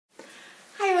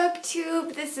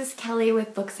BookTube, this is Kelly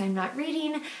with Books I'm Not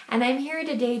Reading, and I'm here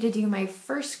today to do my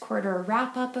first quarter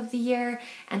wrap-up of the year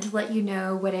and to let you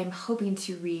know what I'm hoping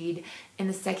to read in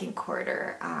the second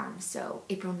quarter, so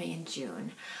April, May, and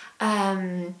June.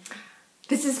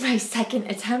 This is my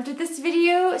second attempt at this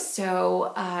video,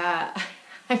 so I'm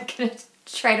going to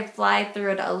try to fly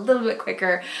through it a little bit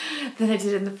quicker than I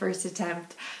did in the first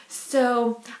attempt.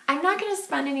 So I'm not going to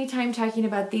spend any time talking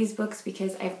about these books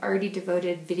because I've already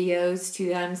devoted videos to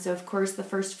them. So of course the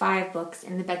first 5 books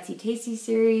in the Betsy Tacy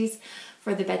series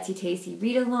for the Betsy Tacy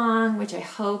read along, which I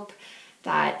hope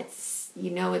that it's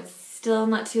still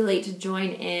not too late to join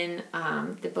in.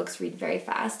 The books read very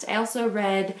fast. I also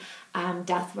read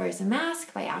Death Wears a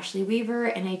Mask by Ashley Weaver,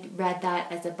 and I read that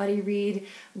as a buddy read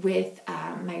with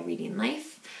My Reading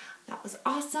Life. That was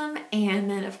awesome. And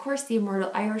then, of course, The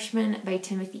Immortal Irishman by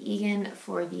Timothy Egan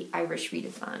for the Irish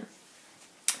Readathon.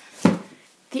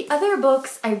 The other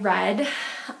books I read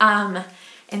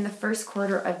in the first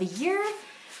quarter of the year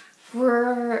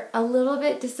were a little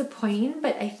bit disappointing,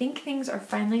 but I think things are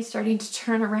finally starting to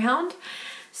turn around.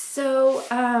 So,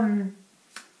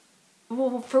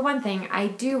 well, for one thing, I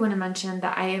do want to mention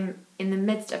that I am in the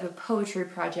midst of a poetry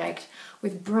project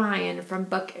with Brian from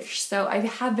Bookish. So I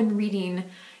have been reading,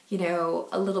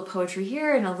 a little poetry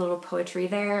here and a little poetry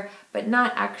there, but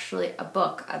not actually a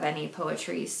book of any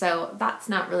poetry. So that's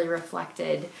not really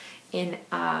reflected in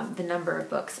the number of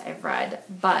books I've read.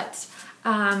 But,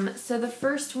 so the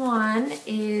first one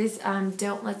is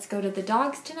Don't Let's Go to the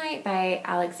Dogs Tonight by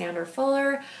Alexandra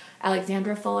Fuller,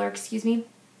 excuse me.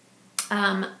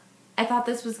 I thought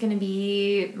this was going to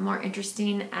be more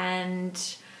interesting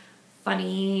and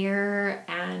funnier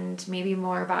and maybe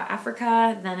more about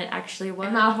Africa than it actually was.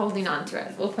 I'm not holding on to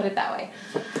it, we'll put it that way.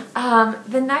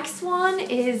 The next one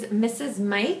is Mrs.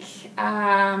 Mike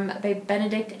by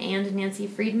Benedict and Nancy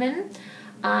Friedman.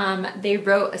 They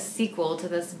wrote a sequel to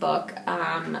this book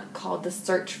called The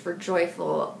Search for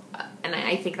Joyful, and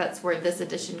I think that's where this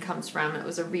edition comes from. It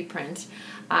was a reprint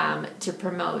to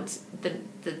promote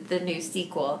the new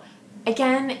sequel.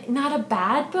 Again, not a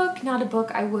bad book, not a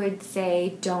book I would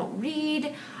say don't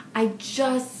read. I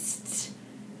just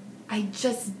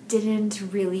didn't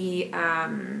really,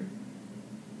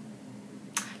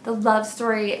 the love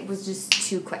story was just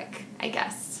too quick, I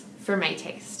guess, for my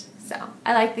taste. So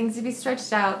I like things to be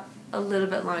stretched out a little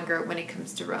bit longer when it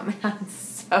comes to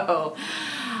romance. So,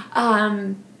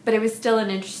 but it was still an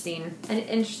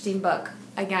interesting book.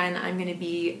 Again, I'm going to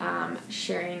be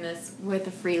sharing this with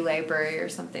a free library or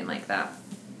something like that.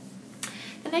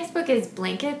 The next book is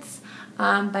Blankets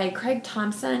by Craig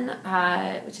Thompson,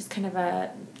 which is kind of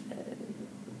a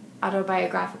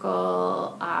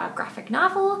autobiographical graphic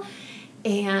novel.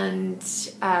 And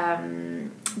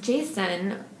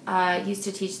Jason used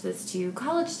to teach this to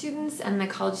college students, and the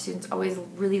college students always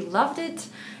really loved it.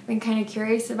 I've been kind of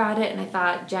curious about it, and I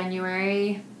thought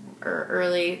January or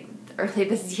early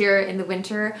this year in the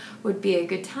winter would be a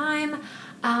good time.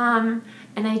 And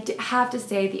I have to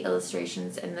say the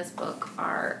illustrations in this book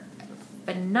are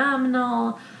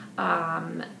phenomenal,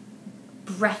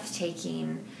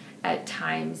 breathtaking at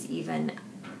times even.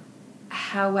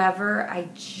 However, I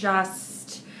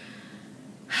just,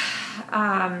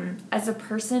 as a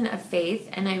person of faith,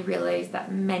 and I realize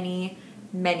that many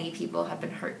people have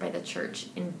been hurt by the church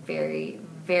in very,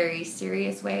 very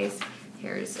serious ways.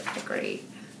 Here's a great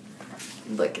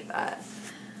look at that.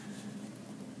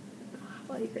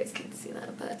 Well, you guys can't see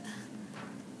that, but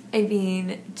I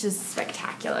mean, just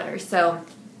spectacular. So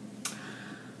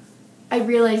I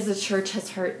realize the church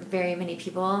has hurt very many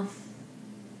people,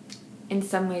 in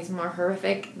some ways more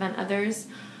horrific than others,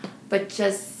 but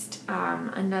just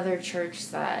another church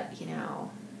that,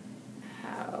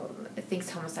 thinks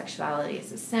homosexuality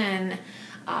is a sin.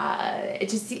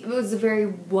 It was a very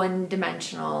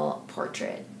one-dimensional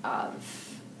portrait of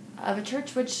a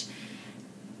church,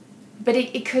 but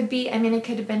it could be, it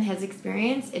could have been his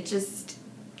experience. It's just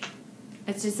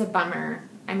a bummer.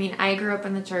 I grew up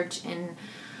in the church, and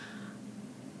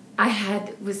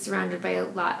I was surrounded by a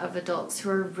lot of adults who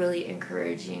were really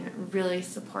encouraging, really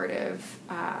supportive,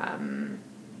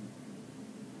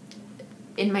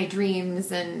 in my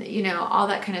dreams and, all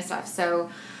that kind of stuff. So,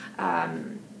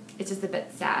 it's just a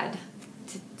bit sad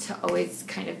to always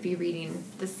kind of be reading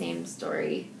the same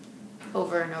story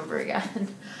over and over again.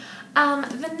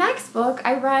 The next book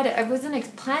I read, I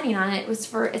wasn't planning on it. It's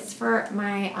for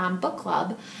my book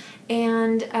club,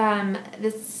 and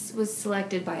this was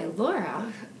selected by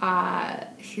Laura,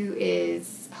 who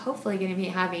is hopefully going to be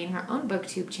having her own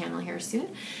BookTube channel here soon.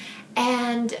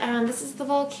 And this is The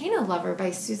Volcano Lover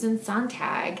by Susan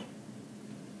Sontag.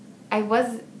 I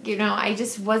was I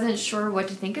just wasn't sure what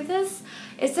to think of this.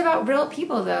 It's about real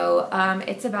people, though.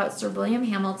 It's about Sir William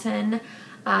Hamilton,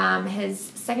 his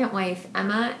second wife,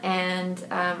 Emma, and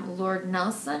Lord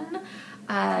Nelson,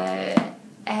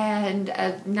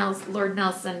 Lord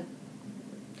Nelson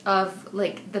of,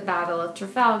 like, the Battle of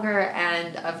Trafalgar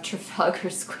and of Trafalgar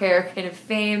Square kind of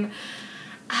fame.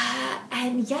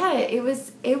 And yeah, it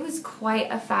was quite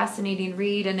a fascinating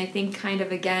read, and I think kind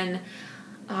of, again,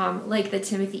 like the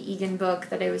Timothy Egan book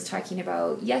that I was talking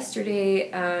about yesterday,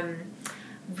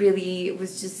 really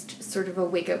was just sort of a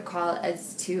wake-up call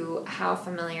as to how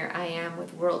familiar I am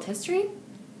with world history.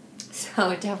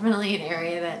 So definitely an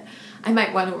area that I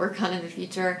might want to work on in the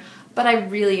future. But I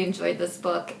really enjoyed this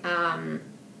book.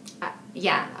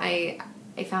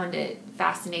 I found it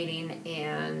fascinating,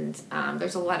 and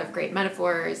there's a lot of great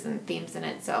metaphors and themes in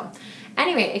it. So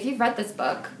anyway, if you've read this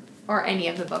book, or any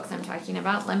of the books I'm talking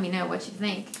about, let me know what you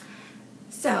think.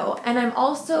 So, and I'm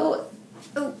also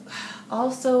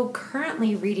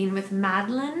currently reading with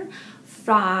Madeline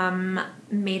from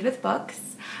Made with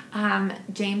Books,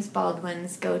 James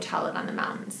Baldwin's Go Tell It on the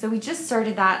Mountain. So we just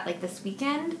started that like this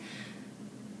weekend,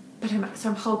 but I'm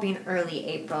hoping early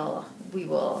April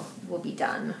we'll be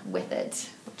done with it,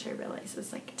 which I realize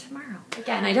is like tomorrow.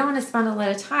 Again, I don't want to spend a lot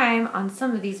of time on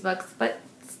some of these books, but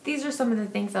these are some of the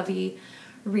things I'll be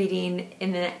reading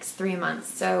in the next 3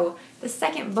 months. So the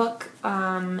second book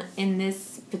in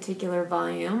this particular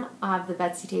volume of the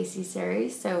Betsy Tacy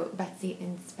series, so Betsy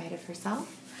in Spite of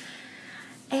Herself.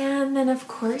 And then of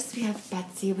course we have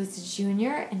Betsy Was a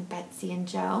Junior and Betsy and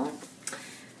Joe.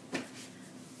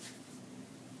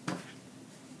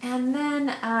 And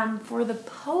then for the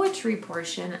poetry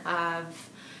portion of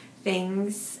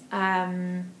things,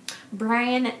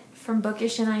 Brian from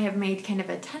Bookish and I have made kind of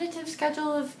a tentative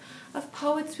schedule of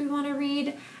poets we want to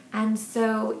read. And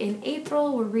so in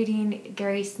April, we're reading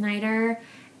Gary Snyder,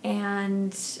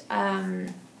 and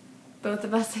both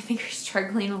of us, I think, are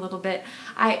struggling a little bit.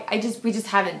 We just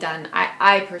haven't done,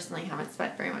 I personally haven't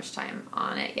spent very much time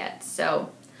on it yet. So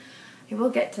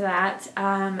we'll get to that.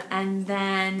 And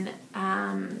then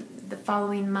the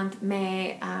following month,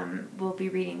 May, we'll be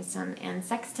reading some Anne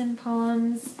Sexton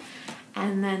poems.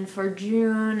 And then for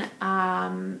June,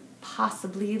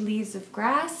 possibly Leaves of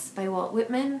Grass by Walt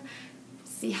Whitman.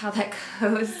 See how that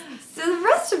goes. So the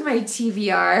rest of my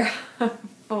TBR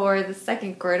for the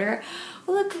second quarter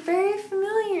will look very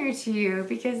familiar to you,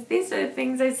 because these are the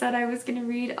things I said I was going to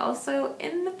read also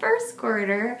in the first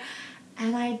quarter,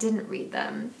 and I didn't read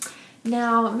them.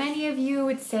 Now, many of you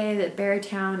would say that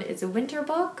Beartown is a winter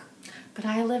book, but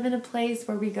I live in a place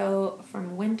where we go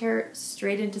from winter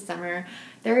straight into summer.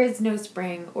 There is no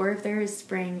spring, or if there is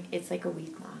spring, it's like a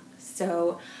week long.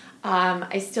 So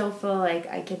I still feel like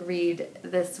I could read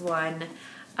this one.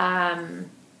 I'm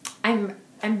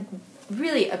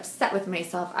really upset with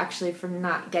myself, actually, for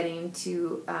not getting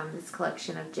to this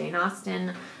collection of Jane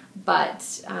Austen, but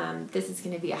this is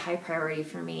going to be a high priority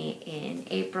for me in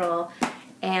April.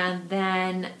 And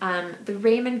then the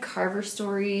Raymond Carver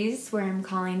stories, Where I'm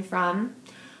Calling From,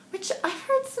 which I've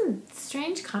heard some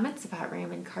strange comments about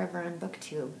Raymond Carver on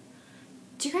BookTube.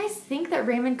 Do you guys think that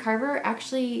Raymond Carver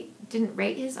actually didn't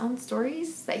write his own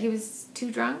stories? That he was too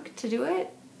drunk to do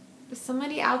it? Does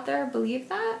somebody out there believe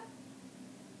that?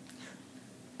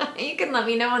 You can let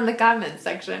me know in the comments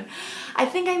section. I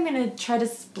think I'm going to try to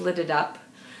split it up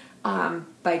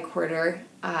by quarter,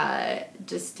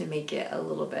 just to make it a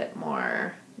little bit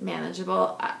more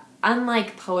manageable.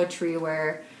 Unlike poetry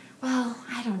where, well,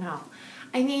 I don't know.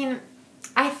 I mean,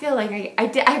 I feel like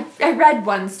I read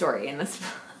one story in this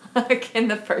book in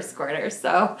the first quarter,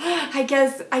 so I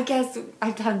guess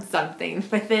I've done something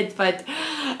with it, but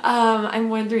I'm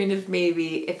wondering if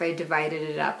maybe if I divided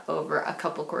it up over a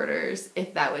couple quarters,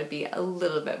 if that would be a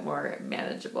little bit more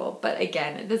manageable. But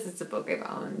again, this is a book I've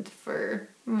owned for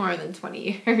more than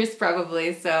 20 years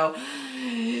probably, so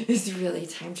it's really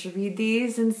time to read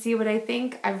these and see what I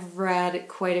think. I've read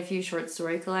quite a few short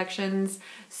story collections,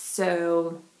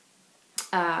 so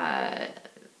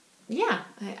yeah,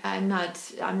 I'm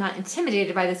not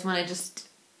intimidated by this one. I just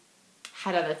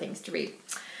had other things to read.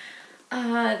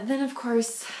 Then of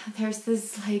course there's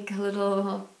this like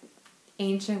little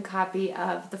ancient copy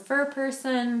of The Fur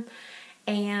Person,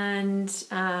 and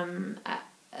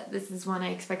this is one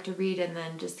I expect to read and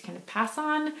then just kind of pass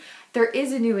on. There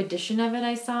is a new edition of it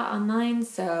I saw online,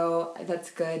 so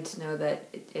that's good to know that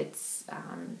it's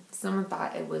someone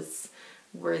thought it was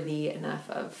worthy enough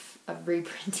of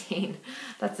reprinting.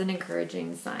 That's an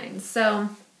encouraging sign. So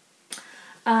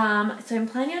I'm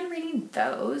planning on reading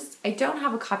those. I don't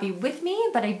have a copy with me,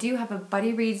 but I do have a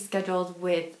buddy read scheduled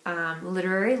with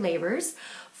Literary Labors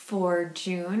for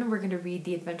June, we're going to read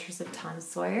The Adventures of Tom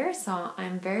Sawyer, so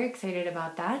I'm very excited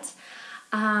about that.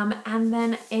 And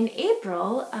then in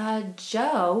April,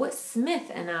 Joe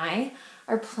Smith and I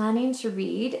are planning to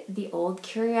read The Old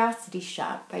Curiosity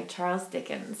Shop by Charles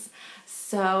Dickens.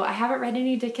 So I haven't read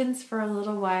any Dickens for a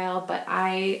little while, but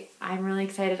I'm really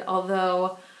excited,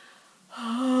 although,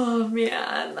 oh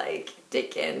man, like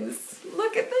Dickens,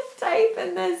 look at the type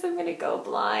in this, I'm gonna go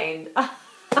blind.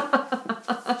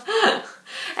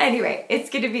 Anyway, it's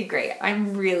gonna be great.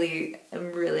 I'm really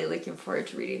looking forward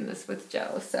to reading this with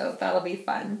Joe, so that'll be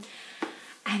fun.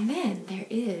 And then there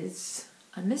is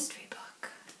a mystery book,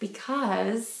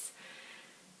 because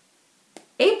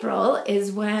April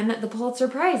is when the Pulitzer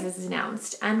Prize is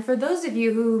announced. And for those of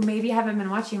you who maybe haven't been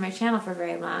watching my channel for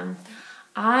very long,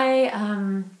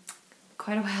 I,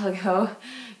 quite a while ago,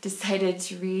 decided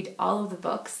to read all of the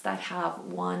books that have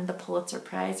won the Pulitzer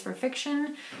Prize for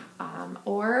fiction,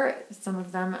 or some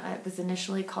of them, it was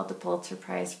initially called the Pulitzer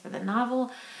Prize for the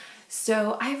novel.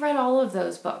 So I read all of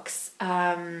those books,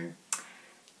 and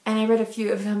I read a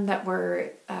few of them that were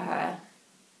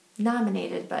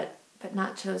nominated, but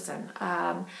not chosen.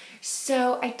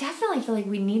 So I definitely feel like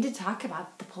we need to talk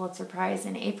about the Pulitzer Prize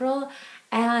in April,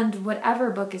 and whatever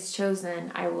book is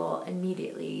chosen, I will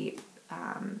immediately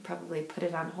probably put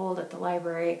it on hold at the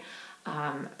library,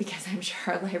 because I'm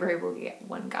sure our library will get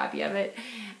one copy of it.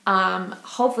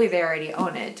 Hopefully they already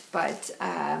own it, but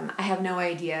I have no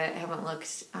idea. I haven't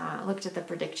looked at the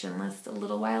prediction list a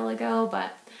little while ago,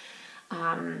 but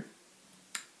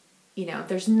you know,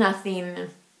 there's nothing.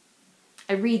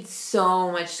 I read so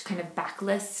much kind of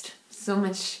backlist, so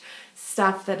much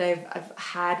stuff that I've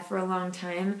had for a long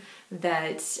time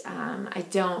that I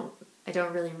don't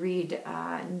really read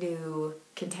new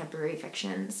contemporary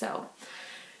fiction. So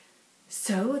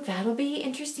that'll be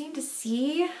interesting to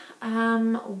see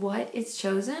what is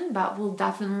chosen, but we'll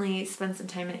definitely spend some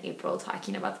time in April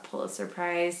talking about the Pulitzer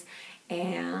Prize,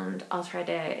 and I'll try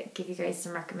to give you guys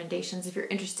some recommendations if you're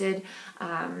interested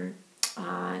on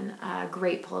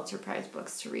great Pulitzer Prize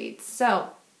books to read.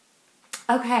 So,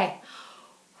 okay,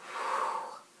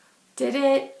 did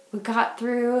it. We got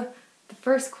through the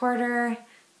first quarter.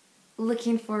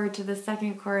 Looking forward to the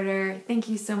second quarter. Thank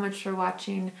you so much for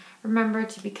watching. Remember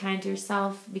to be kind to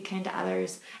yourself, be kind to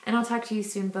others, and I'll talk to you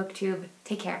soon, BookTube.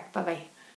 Take care. Bye-bye.